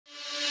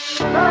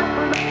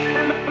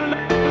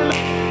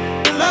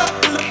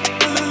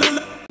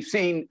We've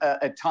seen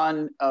a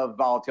ton of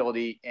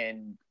volatility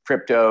in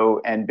crypto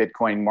and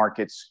Bitcoin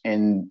markets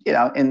in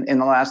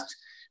the last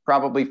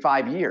probably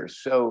 5 years.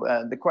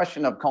 So the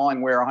question of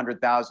calling where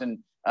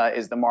 100,000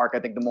 is the mark, I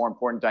think the more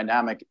important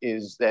dynamic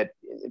is that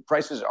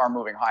prices are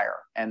moving higher,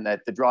 and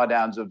that the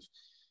drawdowns of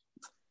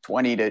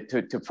 20 to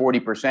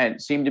 40%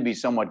 seem to be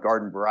somewhat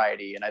garden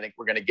variety. And I think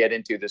we're going to get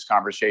into this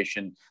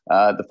conversation,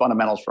 the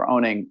fundamentals for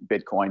owning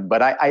Bitcoin.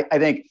 But I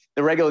think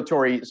the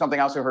regulatory, something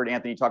I also heard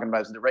Anthony talking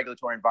about, is the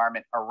regulatory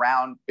environment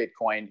around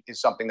Bitcoin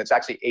is something that's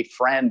actually a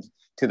friend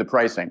to the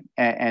pricing.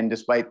 And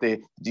despite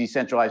the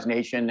decentralized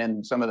nation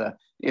and some of the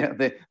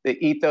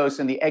ethos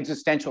and the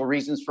existential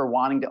reasons for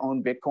wanting to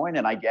own Bitcoin,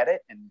 and I get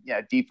it, and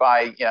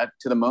DeFi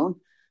to the moon,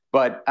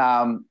 but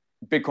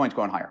Bitcoin's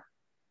going higher.